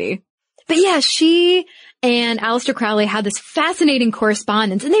was a lady. But yeah, she and Aleister Crowley had this fascinating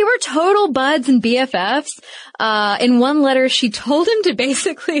correspondence, and they were total buds and BFFs. In one letter, she told him to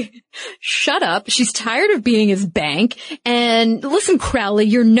basically shut up. She's tired of being his bank. And listen, Crowley,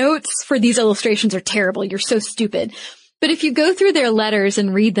 your notes for these illustrations are terrible. You're so stupid. But if you go through their letters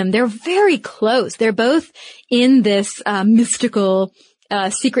and read them, they're very close. They're both in this mystical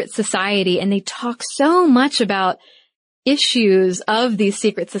secret society, and they talk so much about issues of these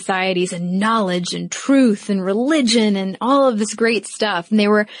secret societies and knowledge and truth and religion and all of this great stuff. And they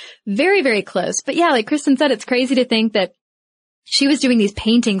were very, very close. But yeah, like Kristen said, it's crazy to think that she was doing these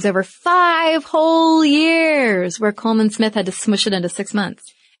paintings over 5 whole years, where Coleman Smith had to smush it into 6 months.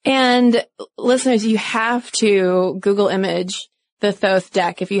 And listeners, you have to Google image the Thoth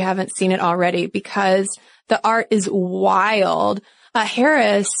deck if you haven't seen it already, because the art is wild.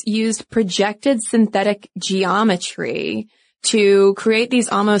 Harris used projected synthetic geometry to create these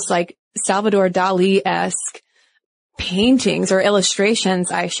almost like Salvador Dali-esque paintings or illustrations,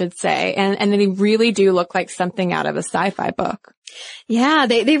 I should say. And they really do look like something out of a sci-fi book. Yeah,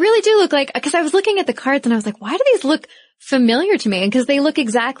 they really do look like, because I was looking at the cards and I was like, why do these look familiar to me? And because they look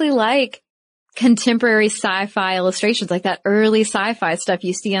exactly like contemporary sci-fi illustrations, like that early sci-fi stuff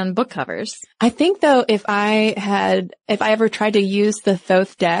you see on book covers. I think though, if I ever tried to use the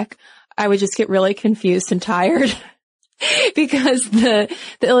Thoth deck, I would just get really confused and tired because the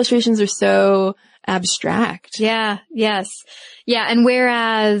illustrations are so abstract. Yeah, yes. Yeah, and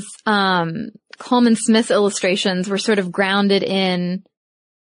whereas Coleman Smith's illustrations were sort of grounded in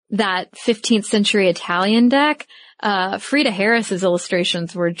that 15th century Italian deck, Frieda Harris's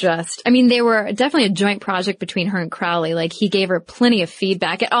illustrations were they were definitely a joint project between her and Crowley. Like, he gave her plenty of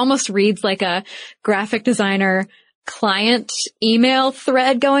feedback. It almost reads like a graphic designer client email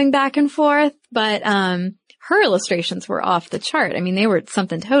thread going back and forth. But, her illustrations were off the chart. I mean, they were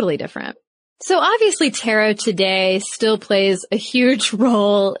something totally different. So obviously tarot today still plays a huge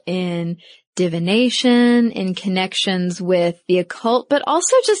role in divination, in connections with the occult, but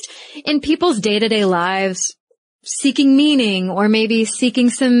also just in people's day-to-day lives, seeking meaning or maybe seeking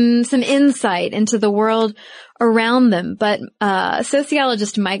some insight into the world around them. But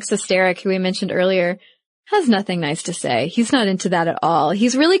sociologist Mike Sesterik, who we mentioned earlier, has nothing nice to say. He's not into that at all.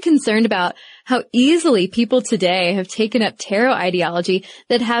 He's really concerned about how easily people today have taken up tarot ideology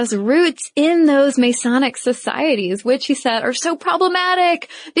that has roots in those Masonic societies, which he said are so problematic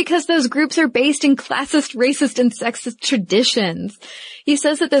because those groups are based in classist, racist, and sexist traditions. He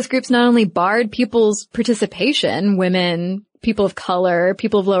says that those groups not only barred people's participation, women, people of color,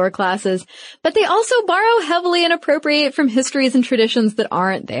 people of lower classes, but they also borrow heavily and appropriate from histories and traditions that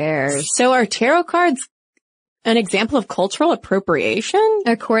aren't theirs. So are tarot cards an example of cultural appropriation?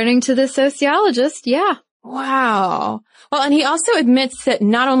 According to the sociologist, yeah. Wow. Well, and he also admits that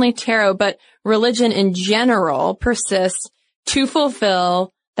not only tarot, but religion in general persists to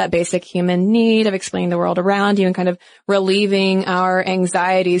fulfill that basic human need of explaining the world around you and kind of relieving our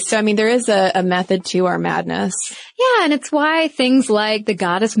anxieties. So, I mean, there is a method to our madness. Yeah, and it's why things like the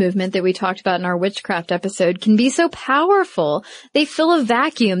goddess movement that we talked about in our witchcraft episode can be so powerful. They fill a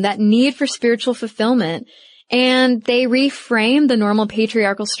vacuum, that need for spiritual fulfillment. And they reframe the normal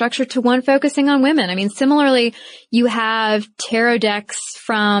patriarchal structure to one focusing on women. I mean, similarly, you have tarot decks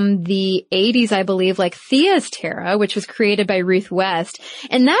from the 80s, I believe, like Thea's Tarot, which was created by Ruth West.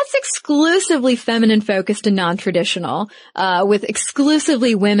 And that's exclusively feminine focused and non-traditional, with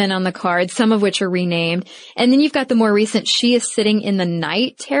exclusively women on the cards, some of which are renamed. And then you've got the more recent She is Sitting in the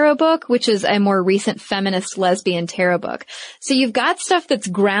Night tarot book, which is a more recent feminist lesbian tarot book. So you've got stuff that's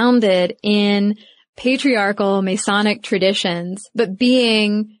grounded in patriarchal Masonic traditions, but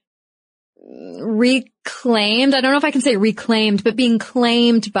being reclaimed. I don't know if I can say reclaimed, but being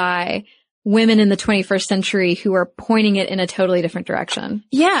claimed by women in the 21st century who are pointing it in a totally different direction.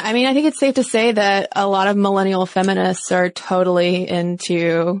 Yeah. I mean, I think it's safe to say that a lot of millennial feminists are totally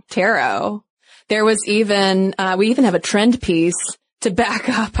into tarot. There was even, we even have a trend piece to back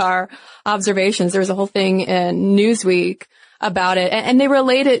up our observations. There was a whole thing in Newsweek about it, and they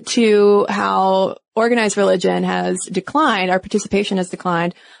relate it to how organized religion has declined. Our participation has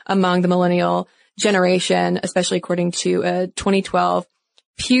declined among the millennial generation, especially according to a 2012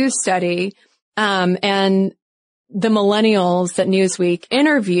 Pew study. And the millennials that Newsweek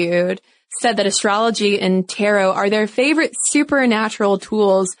interviewed said that astrology and tarot are their favorite supernatural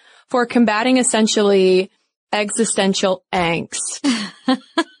tools for combating essentially existential angst.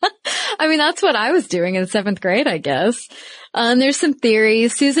 I mean, that's what I was doing in 7th grade, I guess. There's some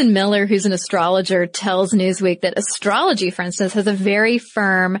theories. Susan Miller, who's an astrologer, tells Newsweek that astrology, for instance, has a very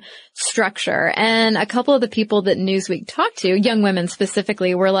firm structure. And a couple of the people that Newsweek talked to, young women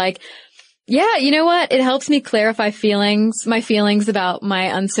specifically, were like, yeah, you know what? It helps me clarify my feelings about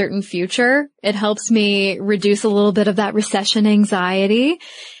my uncertain future. It helps me reduce a little bit of that recession anxiety.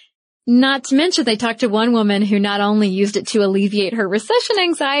 Not to mention, they talked to one woman who not only used it to alleviate her recession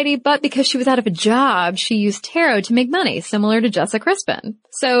anxiety, but because she was out of a job, she used tarot to make money, similar to Jessa Crispin.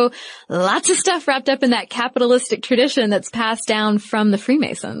 So lots of stuff wrapped up in that capitalistic tradition that's passed down from the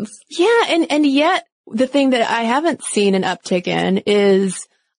Freemasons. Yeah, and yet the thing that I haven't seen an uptick in is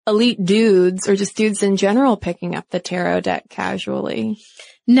elite dudes or just dudes in general picking up the tarot deck casually.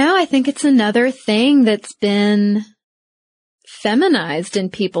 No, I think it's another thing that's been feminized in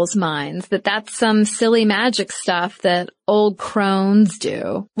people's minds, that's some silly magic stuff that old crones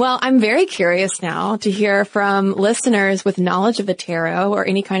do. Well, I'm very curious now to hear from listeners with knowledge of the tarot or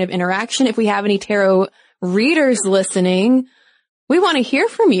any kind of interaction. If we have any tarot readers listening, we want to hear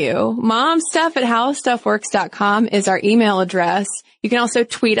from you. momstuff@howstuffworks.com is our email address. You can also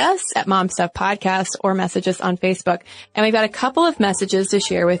tweet us at momstuffpodcast or message us on Facebook. And we've got a couple of messages to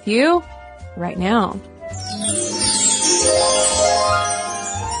share with you right now.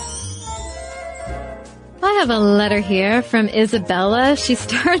 I have a letter here from Isabella. She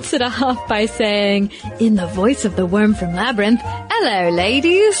starts it off by saying, in the voice of the worm from Labyrinth, hello,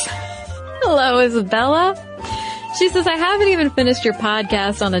 ladies. Hello, Isabella. She says, I haven't even finished your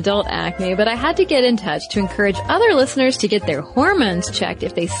podcast on adult acne, but I had to get in touch to encourage other listeners to get their hormones checked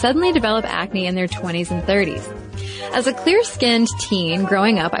if they suddenly develop acne in their 20s and 30s. As a clear-skinned teen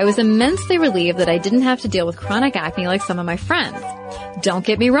growing up, I was immensely relieved that I didn't have to deal with chronic acne like some of my friends. Don't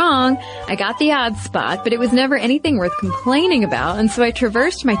get me wrong, I got the odd spot, but it was never anything worth complaining about, and so I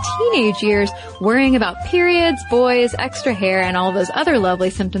traversed my teenage years worrying about periods, boys, extra hair, and all those other lovely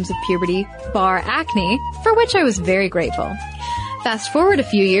symptoms of puberty, bar acne, for which I was very grateful. Fast forward a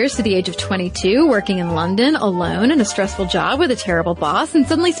few years to the age of 22, working in London alone in a stressful job with a terrible boss, and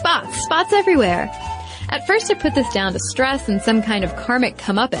suddenly spots everywhere. At first I put this down to stress and some kind of karmic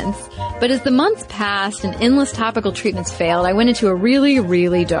comeuppance, but as the months passed and endless topical treatments failed, I went into a really,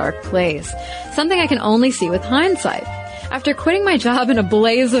 really dark place. Something I can only see with hindsight. After quitting my job in a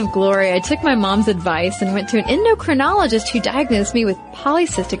blaze of glory, I took my mom's advice and went to an endocrinologist who diagnosed me with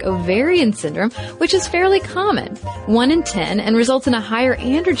polycystic ovarian syndrome, which is fairly common, 1 in 10, and results in a higher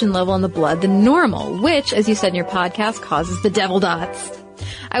androgen level in the blood than normal, which, as you said in your podcast, causes the devil dots.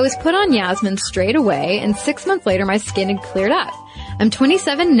 I was put on Yasmin straight away, and 6 months later my skin had cleared up. I'm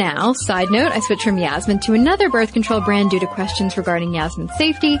 27 now. Side note, I switched from Yasmin to another birth control brand due to questions regarding Yasmin's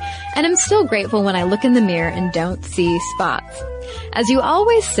safety, and I'm still grateful when I look in the mirror and don't see spots. As you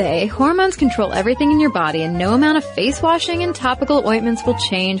always say, hormones control everything in your body, and no amount of face washing and topical ointments will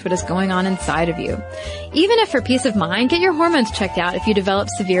change what is going on inside of you. Even if for peace of mind, get your hormones checked out if you develop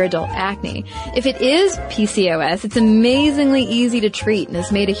severe adult acne. If it is PCOS, it's amazingly easy to treat and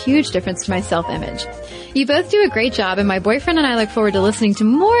has made a huge difference to my self-image. You both do a great job, and my boyfriend and I look forward to listening to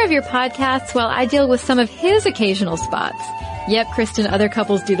more of your podcasts while I deal with some of his occasional spots. Yep, Kristen, other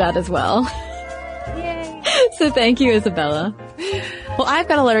couples do that as well. Yay. So thank you, Isabella. Well, I've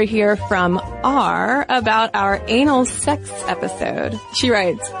got a letter here from R about our anal sex episode. She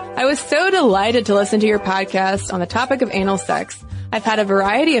writes, I was so delighted to listen to your podcast on the topic of anal sex. I've had a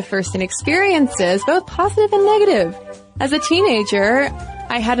variety of first-hand experiences, both positive and negative. As a teenager,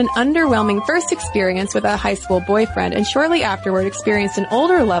 I had an underwhelming first experience with a high school boyfriend, and shortly afterward experienced an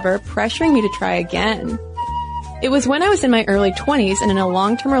older lover pressuring me to try again. It was when I was in my early 20s and in a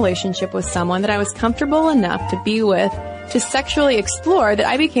long-term relationship with someone that I was comfortable enough to be with to sexually explore that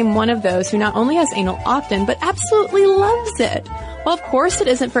I became one of those who not only has anal often, but absolutely loves it. While of course it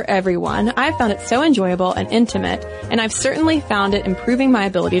isn't for everyone, I've found it so enjoyable and intimate, and I've certainly found it improving my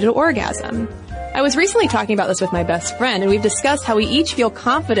ability to orgasm. I was recently talking about this with my best friend, and we've discussed how we each feel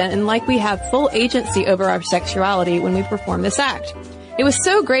confident and like we have full agency over our sexuality when we perform this act. It was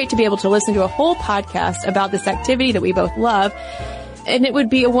so great to be able to listen to a whole podcast about this activity that we both love, and it would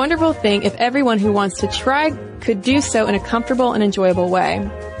be a wonderful thing if everyone who wants to try could do so in a comfortable and enjoyable way.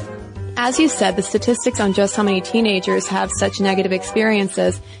 As you said, the statistics on just how many teenagers have such negative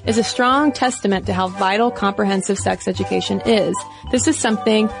experiences is a strong testament to how vital comprehensive sex education is. This is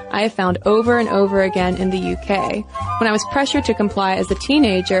something I have found over and over again in the UK. When I was pressured to comply as a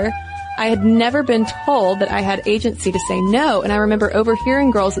teenager, I had never been told that I had agency to say no, and I remember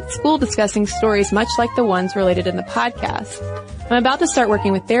overhearing girls at school discussing stories much like the ones related in the podcast. I'm about to start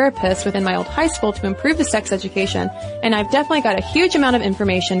working with therapists within my old high school to improve the sex education, and I've definitely got a huge amount of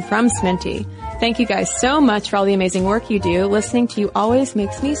information from Sminty. Thank you guys so much for all the amazing work you do. Listening to you always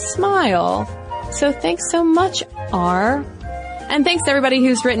makes me smile. So thanks so much, R. And thanks to everybody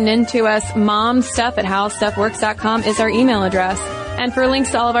who's written into us. momstuff@howstuffworks.com is our email address. And for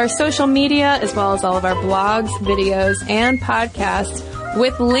links to all of our social media, as well as all of our blogs, videos, and podcasts,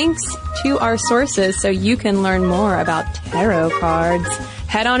 with links to our sources so you can learn more about tarot cards,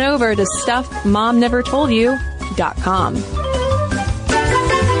 head on over to stuffmomnevertoldyou.com.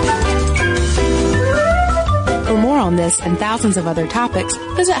 For more on this and thousands of other topics,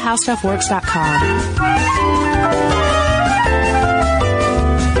 visit howstuffworks.com.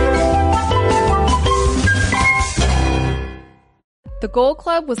 The Gold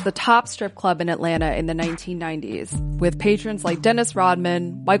Club was the top strip club in Atlanta in the 1990s, with patrons like Dennis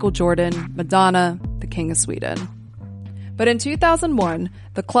Rodman, Michael Jordan, Madonna, the King of Sweden. But in 2001,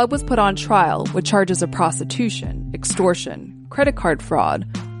 the club was put on trial with charges of prostitution, extortion, credit card fraud,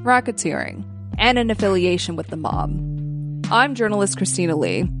 racketeering, and an affiliation with the mob. I'm journalist Christina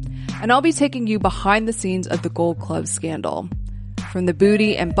Lee, and I'll be taking you behind the scenes of the Gold Club scandal, from the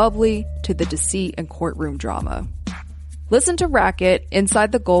booty and bubbly to the deceit and courtroom drama. Listen to Racket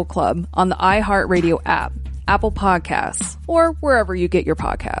Inside the Gold Club on the iHeartRadio app, Apple Podcasts, or wherever you get your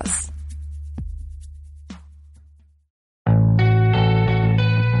podcasts.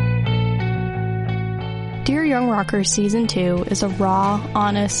 Dear Young Rocker Season 2 is a raw,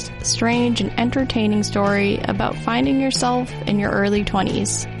 honest, strange, and entertaining story about finding yourself in your early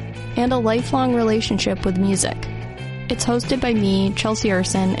 20s and a lifelong relationship with music. It's hosted by me, Chelsea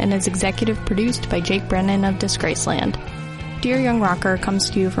Urson, and is executive produced by Jake Brennan of Disgraceland. Dear Young Rocker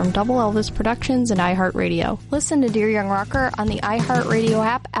comes to you from Double Elvis Productions and iHeartRadio. Listen to Dear Young Rocker on the iHeartRadio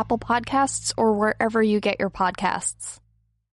app, Apple Podcasts, or wherever you get your podcasts.